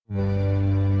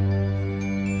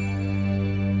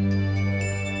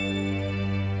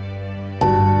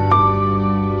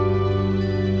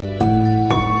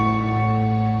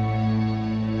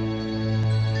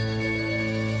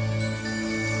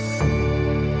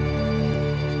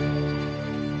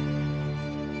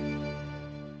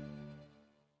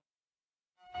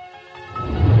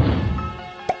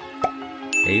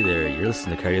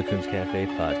listening to Cardio Coombs Cafe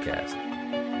podcast.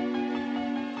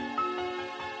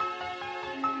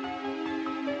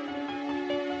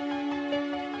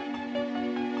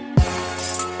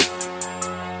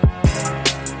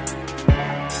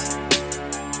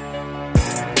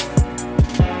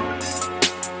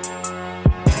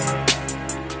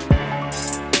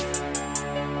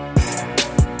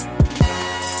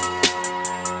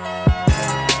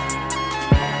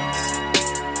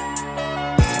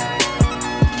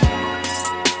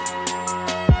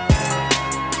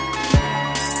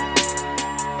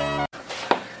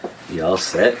 You all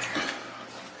set?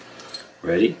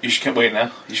 Ready? You should come. Wait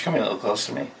now. You should come in a little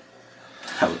closer to me.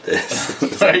 How about this?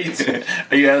 What are you doing?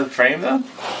 Are you out of the frame though?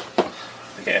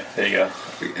 Okay, there you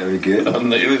go. Are we good? Oh,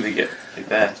 no, you really get like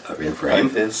that. Are we in frame?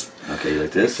 Like this. Okay, you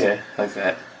like this? Okay, like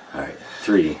that. Alright,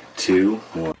 3, 2,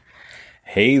 1.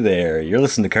 Hey there, you're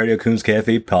listening to Cardio Coombs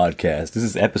Cafe podcast. This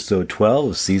is episode 12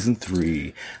 of season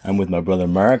 3. I'm with my brother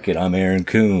Marc, and I'm Aaron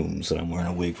Coombs, and I'm wearing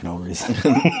a wig for no reason.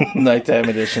 Nighttime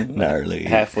edition. Gnarly.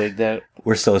 Half wigged out.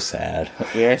 We're so sad.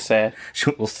 We are sad.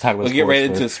 We'll talk about We'll get right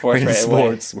into sports right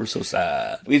away. We're so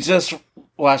sad. We just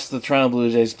watched the Toronto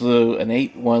Blue Jays blew an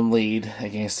 8-1 lead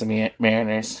against the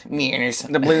Mariners.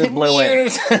 The Blues blew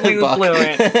it. Blues blew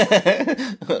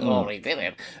it. Oh, we did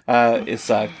it. It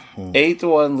sucked.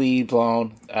 8-1 lead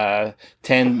blown.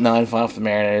 10-9 final for the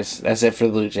Mariners. That's it for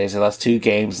the Blue Jays. They lost 2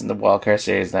 games in the wildcard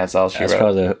series, and that's all she That's wrote.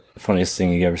 probably the funniest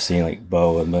thing you've ever seen, like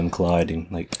Bo and then colliding.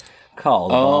 Like, call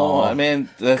the ball. Oh, I mean,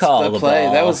 that's Call the the play.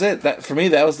 ball. That was it. That for me,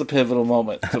 that was the pivotal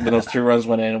moment when those 2 runs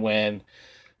went in. When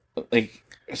like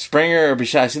Springer or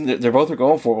Bichette, I seen they're both were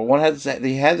going for, it, but one had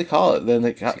they had to call it. Then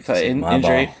they got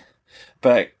injury. Ball.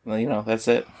 But you know, that's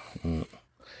it.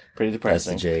 Pretty That's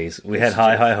the depressing. Jays. We had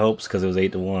high hopes because it was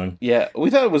 8-1. Yeah, we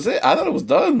thought it was it. I thought it was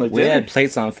done. Like, We had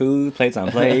plates on food, plates on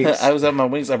plates. I was at my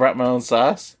wings. I brought my own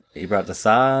sauce. He brought the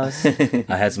sauce. I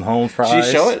had some home fries. Did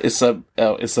you show it?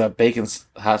 It's a bacon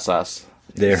hot sauce.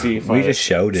 There, See if you we find just it.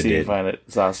 showed it. See if you find it.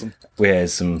 It's awesome. We had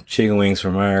some chicken wings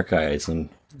from Marc. I had some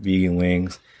vegan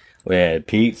wings. We had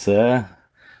pizza.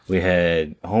 We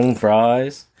had home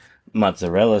fries,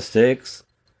 mozzarella sticks,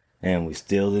 and we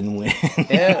still didn't win.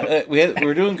 Yeah, we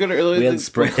were doing good earlier. We had When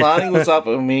spread. Clowney was up,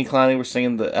 and me and Clowney were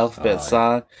singing the alphabet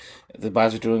song. The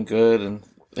boys were doing good, and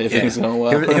everything's going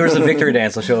well. Here was a victory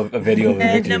dance. I'll show a video of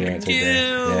a victory dance right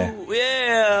there.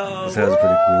 Yeah. So that was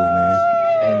pretty cool, man.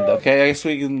 And okay, I guess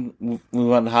we can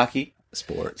move on to hockey.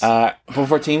 Sports.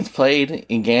 Both our teams played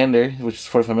in Gander, which is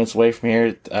 45 minutes away from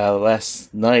here,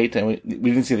 last night, and we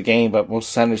didn't see the game, but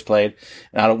most Senators played,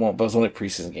 and but it was only a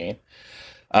preseason game.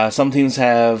 Some teams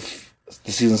have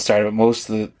the season started, but most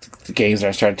of the games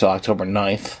aren't starting until October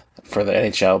 9th for the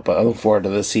NHL, but I look forward to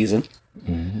this season.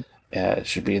 Mm-hmm. It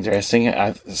should be interesting.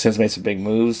 I've since made some big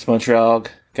moves. Montreal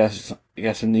got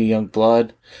some new young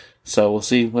blood, so we'll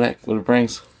see what it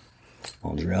brings.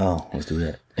 Montreal, let's do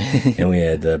that. And we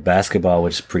had basketball,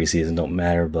 which preseason don't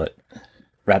matter, but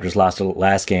Raptors lost the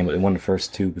last game, but they won the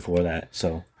first 2 before that.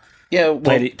 So Yeah, well,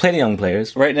 play the young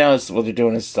players. right now is what they're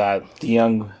doing is the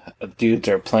young dudes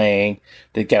are playing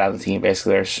to get on the team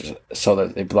basically, so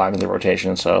that they belong in the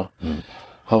rotation. So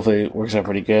hopefully it works out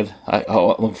pretty good. I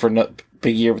look for a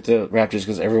big year with the Raptors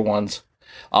because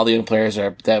all the young players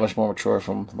are that much more mature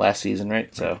from last season,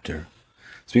 right? So Sure.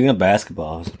 Speaking of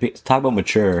basketball, let's talk about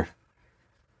mature.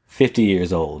 50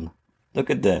 years old. Look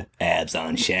at the abs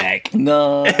on Shaq.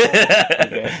 no,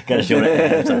 okay. Gotta show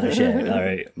the abs on Shaq. All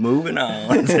right, moving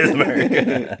on to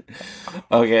America.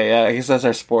 Okay, yeah, I guess that's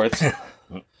our sports.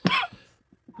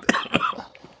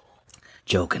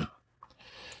 Joking.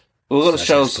 We'll go to Such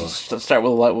shows. a sport. Start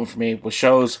with a light one for me. With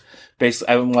shows, basically,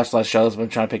 I haven't watched a lot of shows, but I'm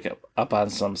trying to pick up on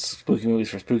some spooky movies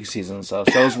for spooky season. So,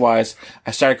 shows wise,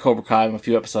 I started Cobra Kai. I'm a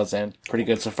few episodes in. Pretty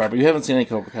good so far, but you haven't seen any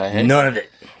Cobra Kai, hey? None of it.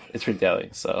 It's pretty deadly,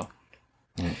 so.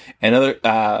 Another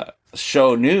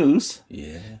show news.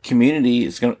 Yeah. Community,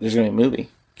 there's going to be a movie.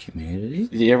 Community?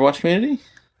 Did you ever watch Community?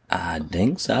 I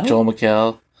think so. Joel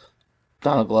McHale,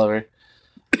 Donald Glover,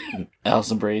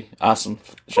 Alison Brie. Awesome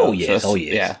show. Oh, yes. So, Oh,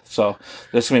 yes. Yeah, so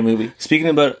there's going to be a movie. Speaking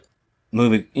about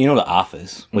movie, you know The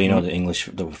Office? Well, you know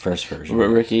the first version.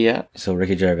 Ricky, yeah. So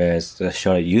Ricky Gervais, the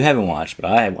show that you haven't watched, but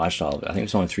I have watched all of it. I think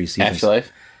it's only 3 seasons.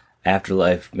 Afterlife.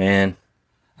 Afterlife, man.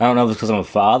 I don't know if it's because I'm a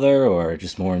father or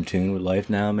just more in tune with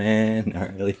life now, man.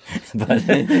 Not really. But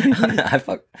I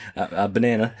fuck a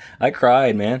banana. I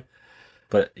cried, man.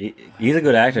 But he's a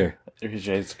good actor. Ricky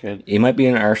Gervais good. He might be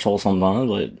an arsehole sometimes,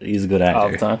 but he's a good actor. All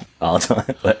the time. All the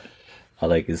time. But I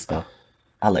like his stuff.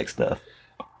 I like stuff.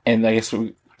 And I guess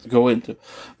we go into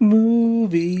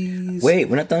movies. Wait,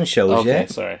 we're not done shows Okay,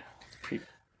 yet. sorry.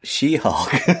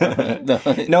 She-Hulk.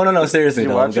 No. No. Seriously, Did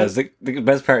you though, watch because the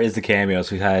best part is the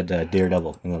cameos. We had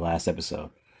Daredevil in the last episode,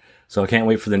 so I can't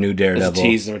wait for the new Daredevil. It's a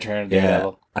tease the return of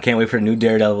Daredevil. I can't wait for the new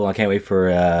Daredevil. I can't wait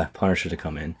for Punisher to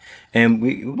come in. And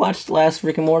we watched the last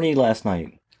Rick and Morty last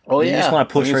night. Oh, You just want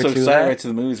to push right through that? Right to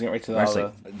the movies, get right to all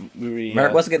the movie.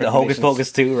 Mark, let's get the Hocus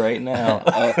Pocus 2 right now.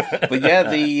 But yeah,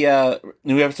 the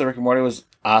new episode of Rick and Morty was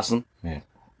awesome. Yeah.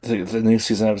 The new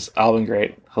season has all been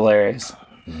great. Hilarious.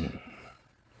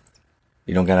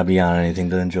 You don't gotta be on anything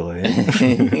to enjoy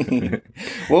it.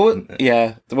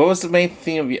 What was the main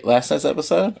theme of last night's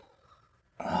episode?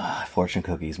 Fortune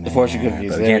cookies, man. The fortune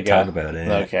cookies. But we can't talk about it.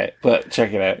 Okay, but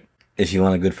check it out. If you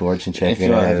want a good fortune, check If it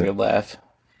you want to out. have a good laugh.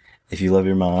 If you love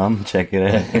your mom, check it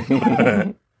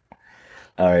out.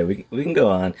 All right, we can go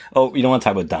on. Oh, you don't want to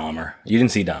talk about Dahmer. You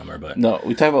didn't see Dahmer, but... No,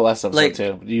 we talked about last episode, Like,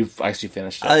 too. You've actually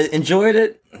finished it. I enjoyed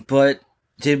it, but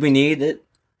did we need it?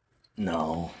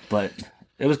 No, but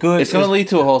it was good. It's going to lead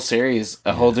to a whole series,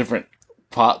 a whole different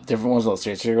different ones of the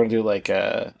series. So you're going to do, like,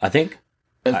 I think...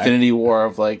 Infinity War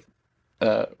of, like,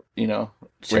 Serial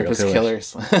rapist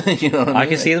killers. You know what I mean? I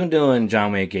can see them doing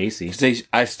John Wayne Gacy.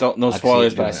 I still... No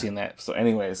spoilers, but I've doing seen that. So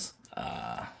anyways...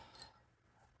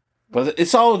 But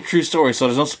it's all true stories, so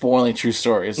there's no spoiling true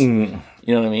stories. You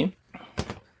know what I mean?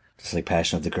 Just like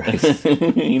Passion of the Christ.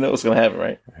 You know what's going to happen,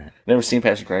 right? Never seen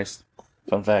Passion of Christ.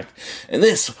 Fun fact. And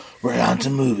this, we're on to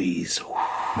movies.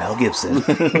 Mel Gibson.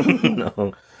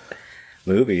 No.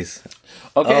 Movies.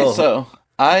 Okay, so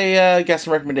I got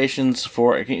some recommendations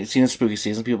for seeing the spooky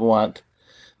season. People want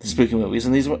the spooky movies,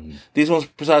 and these ones,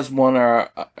 besides one,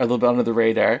 are a little bit under the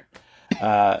radar.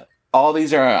 All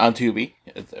these are on Tubi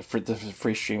for the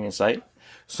free streaming site.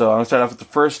 So I'm gonna start off with the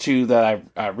first two that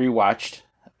I rewatched.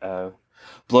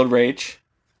 Blood Rage.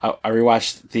 I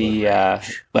rewatched the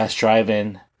last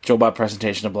drive-in Joe Bob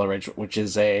presentation of Blood Rage, which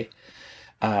is a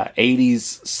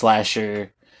 80s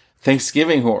slasher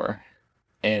Thanksgiving horror,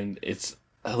 and it's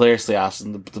hilariously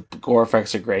awesome. The gore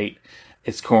effects are great.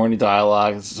 It's corny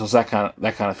dialogue, so it's that kind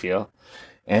of feel.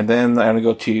 And then I'm gonna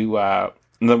go to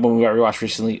another one we got rewatched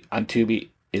recently on Tubi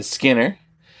is Skinner.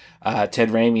 Ted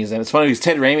Raimi's, and it's funny because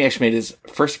Ted Raimi actually made his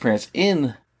first appearance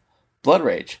in Blood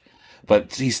Rage,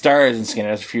 but he stars in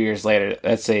Skinner. That's a few years later.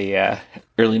 That's a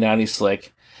early '90s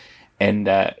flick, and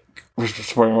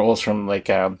supporting roles from like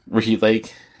Ricky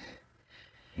Lake,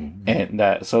 and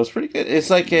so it's pretty good. It's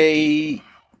like a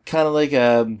kind of like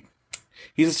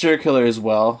he's a serial killer as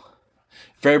well.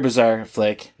 Very bizarre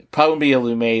flick. Probably be able to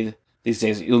be made these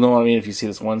days. You'll know what I mean if you see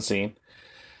this one scene.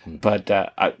 But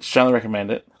I strongly recommend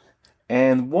it.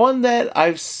 And one that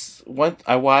I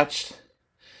watched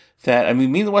that, I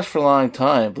mean, me to watch for a long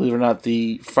time, believe it or not,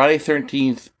 the Friday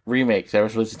 13th remake that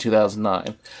was released in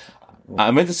 2009.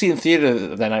 I meant to see it in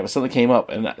theater that night, but something came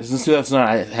up. And since 2009,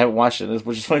 I haven't watched it,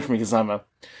 which is funny for me because I'm a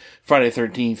Friday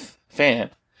 13th fan.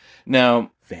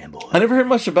 Now, Fanboy. I never heard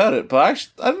much about it, but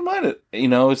I didn't mind it. You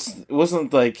know, it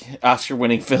wasn't like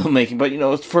Oscar-winning filmmaking, but, you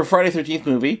know, it's for a Friday 13th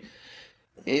movie.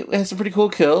 It has some pretty cool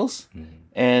kills,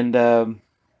 and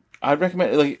I'd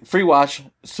recommend like free watch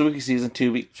spooky season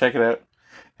 2. Check it out.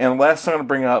 And the last thing I'm going to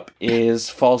bring up is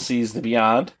Fall Sees the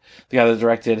Beyond, the guy that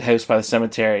directed House by the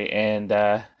Cemetery and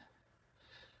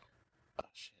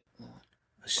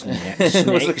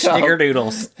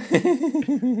Snickerdoodles.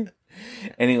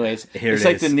 Anyways, it's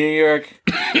like the New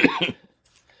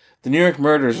York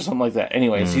Murders or something like that.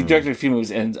 Anyways, he directed a few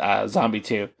movies in Zombie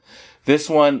 2. This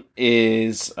one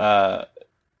is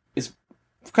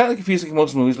kind of confusing like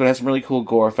most movies, but it has some really cool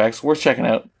gore effects. Worth checking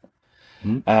out.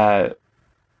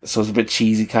 So it's a bit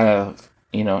cheesy, kind of,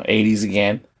 80s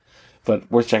again,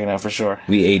 but worth checking out for sure.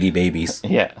 We 80 babies.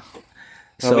 Yeah.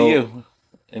 How about you?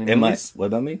 What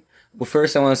about me? Well,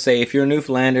 first I want to say, if you're a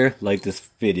Newfoundlander, like this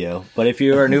video. But if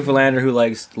you're a Newfoundlander who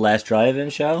likes the Last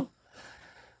Drive-In show,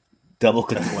 double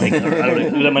click like.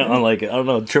 I might unlike it. I don't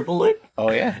know, triple lick?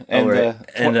 Oh, yeah. And, right.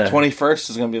 21st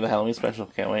is going to be the Halloween special.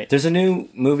 Can't wait. There's a new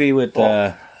movie with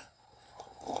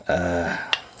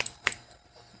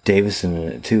Davison in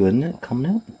it, too, isn't it?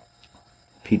 Coming out?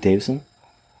 Pete Davidson?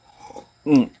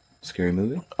 Scary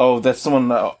movie? Oh, that's the one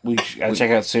we gotta check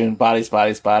out soon. Bodies.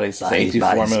 It's an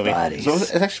 84 movie. Bodies. So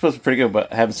it's actually supposed to be pretty good,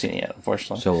 but I haven't seen it yet,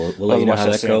 unfortunately. So we'll let you know how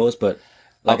that goes, but...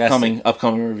 Like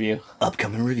upcoming review.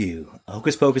 Upcoming review.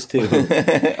 Hocus Pocus 2.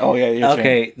 Oh, yeah, you're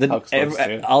okay,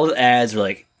 all the ads are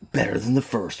like, better than the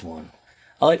first one.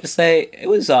 I like to say, it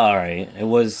was alright. It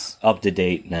was up to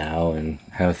date now, and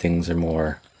how things are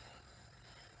more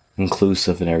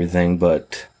inclusive and everything,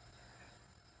 but...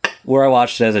 where I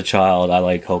watched it as a child, I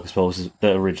like Hocus Pocus,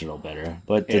 the original, better.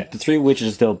 But the Three Witches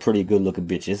are still pretty good looking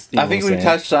bitches. I think we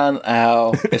touched on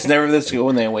how it's never this good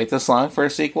when they wait this long for a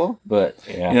sequel. But,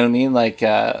 You know what I mean? Like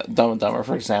Dumb and Dumber,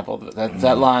 for example.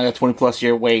 That long, a 20-plus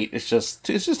year wait, it's just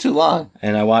too long.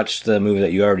 And I watched the movie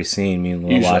that you already seen. Me and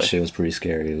Lil watched it. It was pretty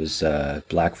scary. It was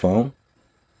Black Phone.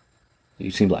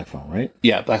 You've seen Black Phone, right?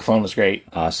 Yeah, Black Phone was great.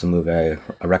 Awesome movie.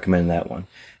 I recommend that one.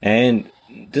 And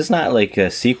this is not like a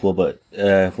sequel, but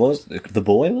what was The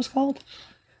Boy was called?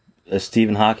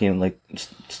 Stephen Hawking, like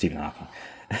Stephen Hawking.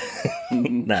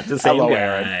 Not the same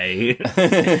guy.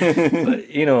 But,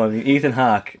 you know, I mean, Ethan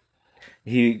Hawke,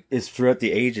 he is throughout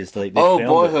the ages. Like,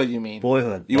 Boyhood, you mean?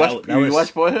 Boyhood. You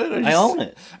watch Boyhood? Or I own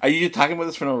it. Are you talking about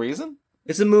this for no reason?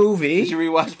 It's a movie. Did you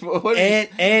rewatch Boyhood?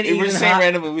 And we're just saying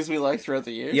random movies we like throughout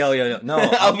the years? Yo. No.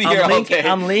 I'll be here all day.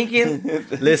 I'm linking.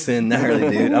 Listen, gnarly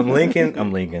dude. I'm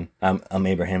Abraham Lincoln.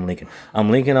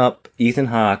 I'm linking up Ethan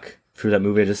Hawke through that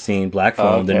movie I just seen, Black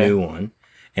Phone, the new one.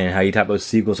 And how you talk about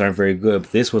sequels aren't very good,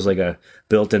 but this was like a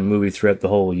built-in movie throughout the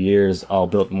whole years, all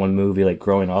built in one movie, like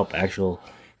growing up, actual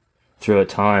throughout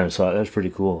time. So that was pretty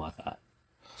cool, I thought.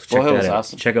 So Boyhood was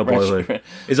awesome. Check out Boyhood.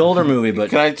 It's an older movie, but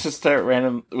can I just start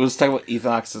random? Let's talk about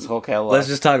Ethan Hawke's whole catalog. Let's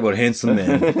just talk about handsome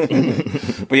men.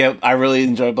 But yeah, I really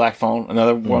enjoyed Black Phone.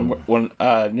 Another one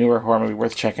newer horror movie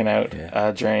worth checking out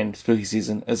during spooky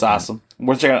season. It's awesome.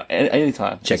 Worth checking out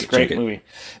anytime. It's a great movie.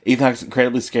 Ethan Hawke's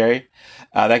incredibly scary.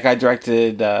 That guy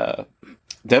directed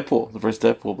Deadpool, the first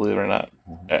Deadpool, believe it or not.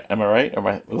 Am I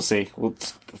right? We'll see.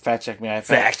 Fact check me. I've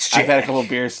had a couple of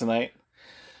beers tonight.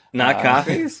 Not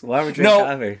coffees? Why would you drink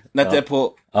coffee? Not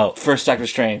Deadpool. Oh, first Doctor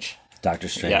Strange. Doctor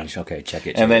Strange. Yeah. Okay, check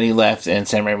it. And then he left, and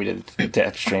Sam Raimi did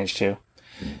Doctor Strange too.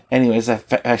 Anyways,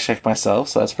 I checked myself,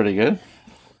 so that's pretty good.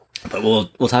 But we'll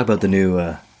talk about the new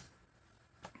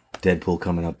Deadpool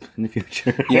coming up in the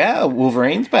future. Yeah,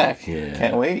 Wolverine's back. Yeah,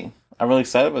 can't wait. I'm really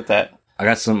excited about that. I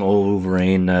got some old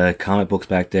Wolverine comic books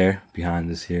back there behind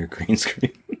this here green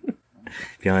screen.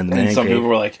 Behind the man and some cave. people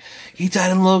were like, he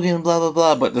died in Logan, blah, blah,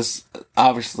 blah. But this,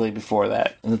 obviously, before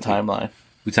that, in the timeline.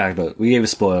 We gave a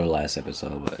spoiler last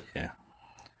episode, but yeah.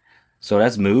 So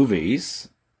that's movies.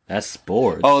 That's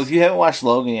sports. Oh, if you haven't watched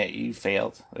Logan yet, you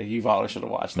failed. You probably should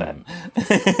have watched that.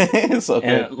 So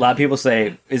and a lot of people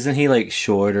say, isn't he like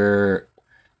shorter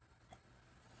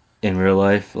in real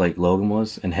life, like Logan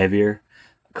was, and heavier?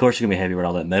 Of course, you're gonna be heavy with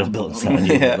all that metal built inside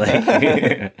you.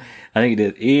 Like, I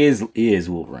think he is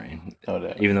Wolverine. No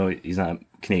doubt. Even though he's not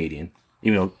Canadian.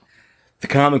 Even though the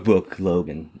comic book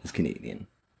Logan is Canadian,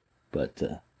 but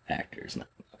actor's not.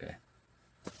 Okay.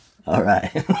 All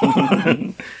right.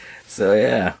 So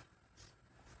yeah,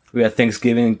 we got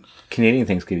Canadian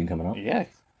Thanksgiving coming up. Yeah,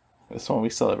 that's one we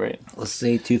celebrate. Let's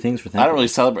say two things for Thanksgiving. I don't really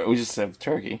celebrate. We just have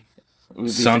turkey.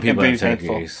 Some people have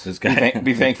turkeys.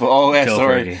 Be thankful. Oh, yeah,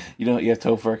 sorry. Tofurkey. You have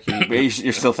tofurkey, but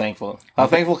you're still thankful. How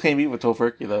thankful can you be with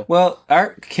tofurkey, though? Well,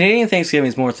 our Canadian Thanksgiving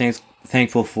is more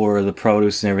thankful for the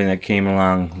produce and everything that came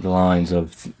along the lines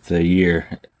of the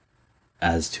year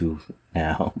as to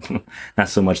now. Not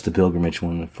so much the pilgrimage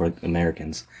one for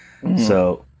Americans. Mm-hmm.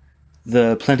 So,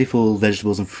 the plentiful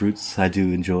vegetables and fruits I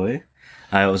do enjoy.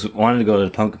 I wanted to go to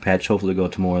the pumpkin patch, hopefully go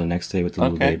tomorrow the next day with the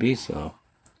little baby, so...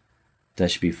 That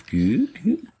should be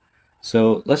good.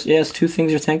 So, it's two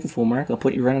things you're thankful for, Mark. I'll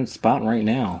put you right on the spot right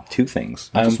now. Two things.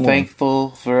 I'm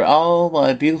thankful for all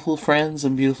my beautiful friends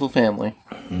and beautiful family.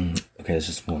 Okay, that's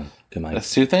just one. Come on.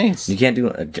 That's two things. You can't do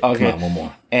it. Okay. Come on, one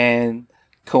more. And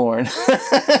corn.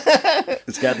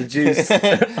 It's got the juice.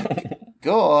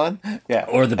 Go on. Yeah.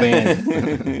 Or the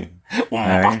band.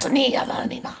 Right.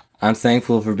 I'm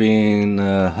thankful for being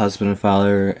husband and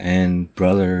father and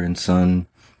brother and son.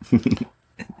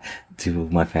 To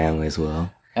my family as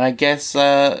well. And I guess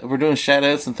we're doing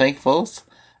shout-outs and thankfuls.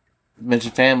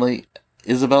 Mentioned family.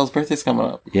 Isabel's birthday's coming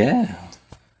up. Yeah.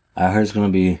 I heard it's going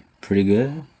to be pretty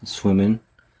good. Swimming.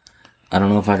 I don't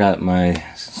know if I got my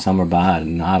summer bod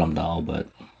and autumn doll, but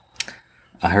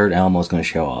I heard Elmo's going to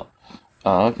show up.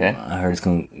 Oh, okay. I heard it's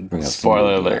going to bring up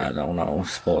spoiler alert. I don't know.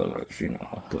 Spoilers,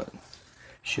 but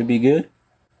should be good.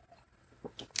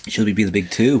 Should be the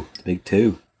big two. The big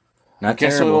two. Not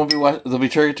guess terrible. we won't be watching. There'll be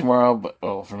turkey tomorrow, but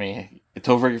for me,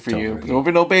 tofurkey for you. There won't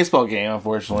be no baseball game,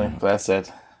 unfortunately. But that's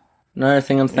it. Another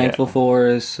thing I'm thankful for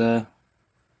is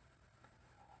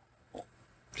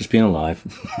just being alive.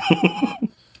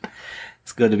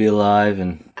 It's good to be alive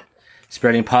and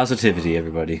spreading positivity,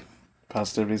 everybody.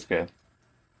 Positivity's good.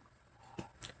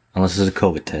 Unless it's a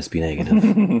COVID test, be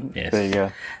negative. Yes. There you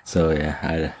go. So yeah, I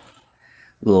had a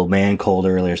little man cold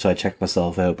earlier, so I checked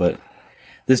myself out, but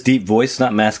this deep voice is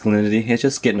not masculinity. It's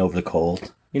just getting over the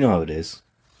cold. You know how it is.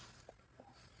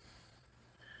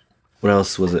 What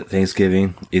else was it?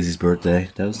 Thanksgiving, Izzy's birthday.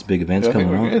 That was the big events Okay, coming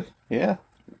we're on. good. Yeah.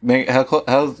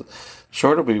 How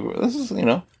short are we? This is,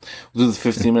 we'll do the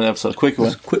 15-minute episode. Quick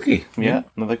one. Quickie. Yeah,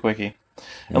 another quickie.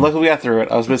 And luckily we got through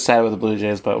it. I was a bit sad with the Blue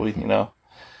Jays, but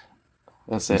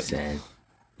that's it. Sad.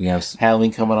 We have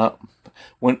Halloween coming up.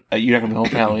 When you're not gonna be home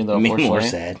for Halloween though, me unfortunately. more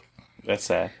sad. That's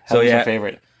sad. So, Halloween's yeah. my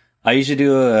favorite. I usually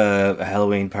do a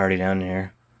Halloween party down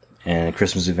there and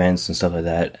Christmas events and stuff like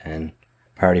that and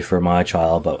party for my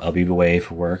child, but I'll be away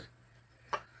for work.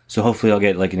 So hopefully I'll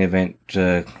get like an event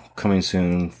coming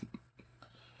soon.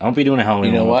 I won't be doing a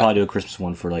Halloween one. I'll probably do a Christmas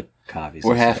one for like coffees.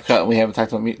 We're half cut and we haven't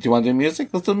talked about music. Do you want to do music?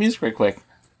 Let's do music right quick.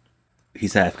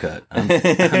 He's half cut. I'm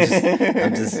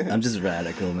just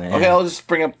radical, man. Okay, I'll just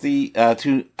bring up the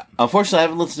two. Unfortunately, I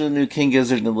haven't listened to the new King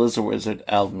Gizzard and the Lizard Wizard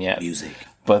album yet. Music.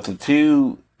 But the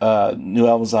two new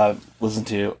albums I've listened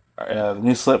to are the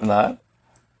new Slipknot,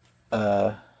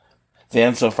 the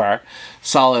end so far.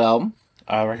 Solid album.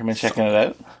 I recommend checking it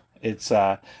out. It's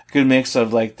a good mix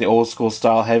of like the old school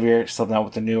style, heavier Slipknot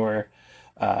with the newer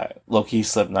low key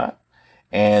Slipknot.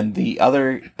 And the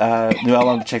other new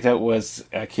album I checked out was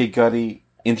Kid Cudi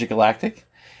Intergalactic.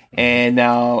 And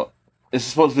now this is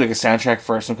supposed to be like a soundtrack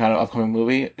for some kind of upcoming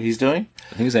movie he's doing.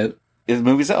 I think it's out. The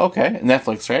movie's out? Okay.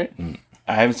 Netflix, right? Mm.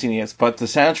 I haven't seen it yet. But the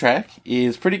soundtrack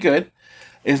is pretty good.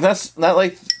 It's not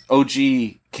like OG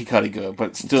Kid Cudi good,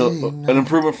 but still an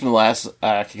improvement from the last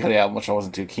Kid Cudi album, which I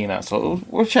wasn't too keen on. So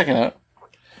we're checking out.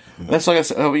 That's like I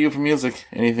said. How about you for music?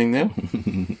 Anything new?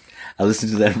 I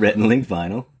listened to that Rhett and Link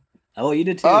vinyl. Oh, you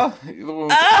did too. We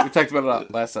talked about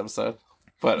it last episode.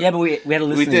 But yeah, but we had a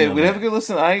listen. We did. We have a good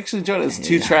listen. I actually enjoyed it. It's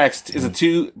two tracks. Is it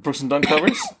two Brooks and Dunn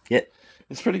covers? Yeah,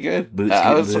 it's pretty good.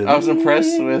 I was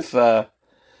impressed with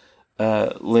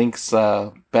Link's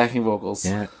backing vocals.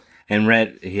 Yeah, and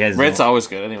Red's always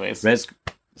good. Anyways, that's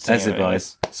it,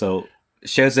 guys. So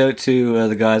shouts out to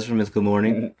the guys from Mythical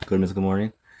Morning. Go to Mythical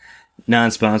Morning.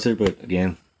 Non-sponsored, but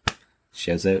again,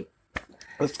 shouts out.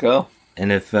 Let's go. And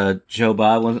if Joe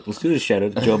Bob wants, let's do a shout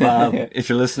out to Joe Bob. If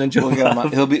you're listening, Joe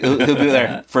Bob. He'll be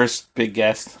there. First big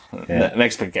guest. Yeah.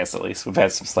 Next big guest, at least. We've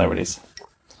had some celebrities.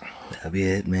 That'll be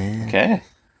it, man. Okay.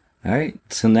 All right.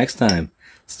 Till next time.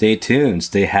 Stay tuned.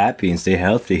 Stay happy and stay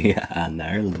healthy.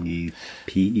 Gnarly.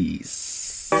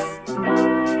 Peace.